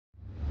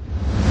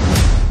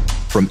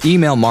From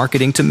email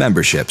marketing to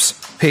memberships,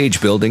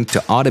 page building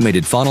to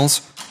automated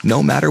funnels,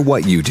 no matter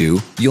what you do,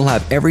 you'll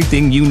have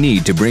everything you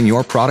need to bring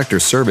your product or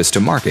service to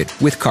market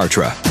with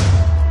Kartra.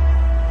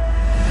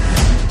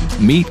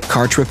 Meet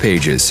Kartra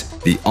Pages,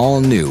 the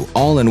all-new,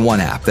 all-in-one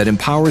app that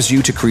empowers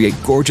you to create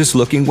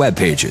gorgeous-looking web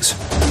pages.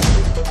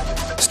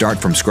 Start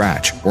from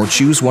scratch or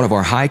choose one of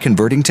our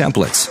high-converting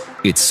templates.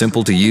 It's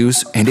simple to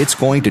use, and it's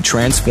going to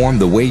transform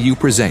the way you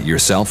present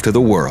yourself to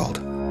the world.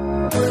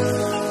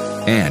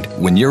 And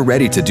when you're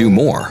ready to do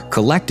more,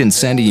 collect and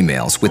send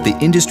emails with the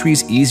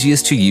industry's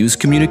easiest-to-use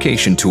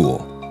communication tool,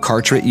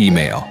 Kartra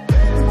Email.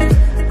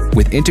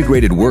 With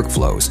integrated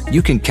workflows,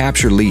 you can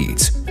capture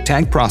leads,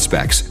 tag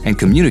prospects, and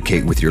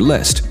communicate with your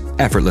list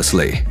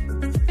effortlessly.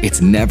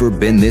 It's never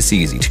been this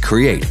easy to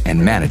create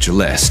and manage a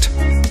list.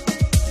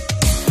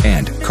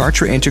 And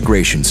Kartra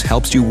Integrations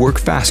helps you work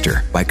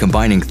faster by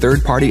combining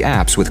third-party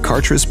apps with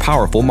Kartra's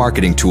powerful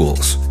marketing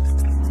tools.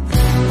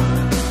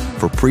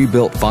 For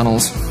pre-built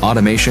funnels,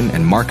 automation,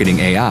 and marketing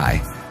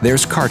AI,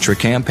 there's Kartra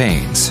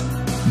Campaigns,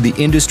 the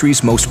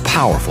industry's most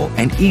powerful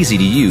and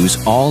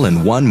easy-to-use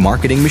all-in-one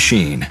marketing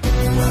machine.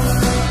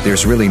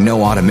 There's really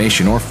no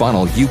automation or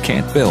funnel you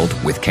can't build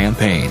with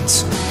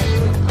Campaigns.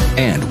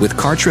 And with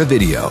Kartra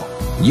Video,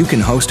 you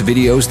can host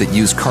videos that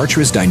use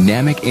Kartra's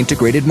dynamic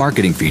integrated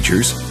marketing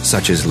features,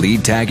 such as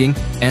lead tagging,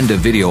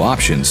 end-of-video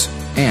options,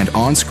 and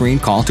on-screen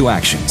call to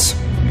actions.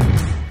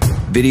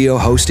 Video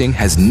hosting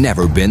has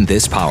never been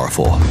this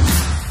powerful.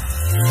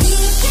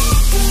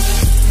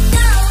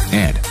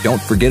 And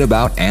don't forget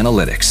about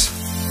analytics.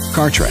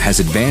 Kartra has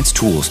advanced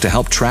tools to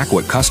help track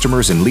what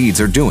customers and leads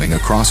are doing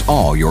across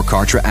all your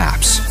Kartra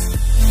apps.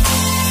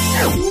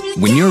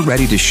 When you're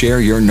ready to share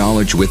your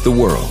knowledge with the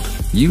world,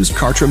 use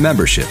Kartra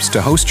memberships to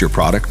host your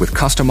product with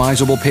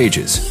customizable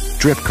pages,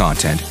 drip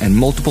content, and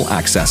multiple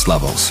access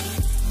levels.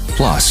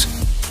 Plus,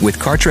 with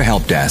Kartra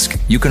Help Desk,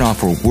 you can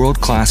offer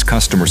world-class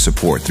customer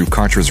support through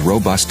Kartra's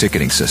robust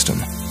ticketing system,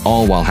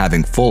 all while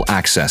having full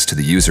access to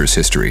the user's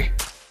history.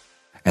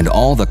 And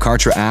all the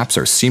Kartra apps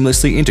are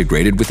seamlessly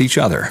integrated with each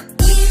other.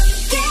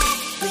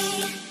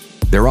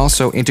 They're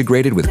also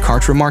integrated with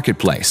Kartra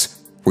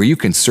Marketplace, where you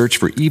can search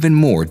for even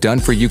more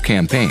done-for-you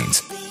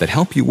campaigns that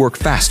help you work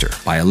faster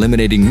by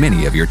eliminating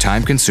many of your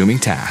time-consuming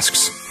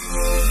tasks.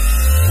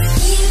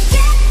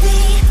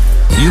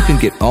 You can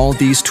get all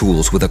these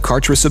tools with a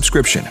Kartra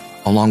subscription,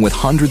 along with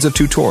hundreds of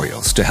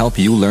tutorials to help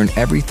you learn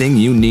everything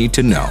you need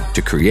to know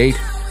to create,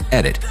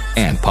 edit,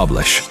 and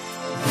publish.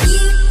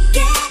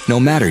 No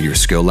matter your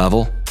skill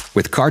level,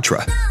 with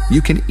Kartra,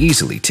 you can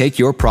easily take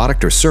your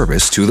product or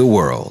service to the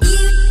world.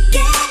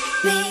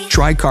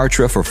 Try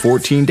Kartra for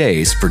 14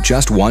 days for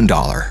just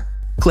 $1.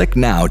 Click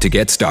now to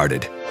get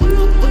started.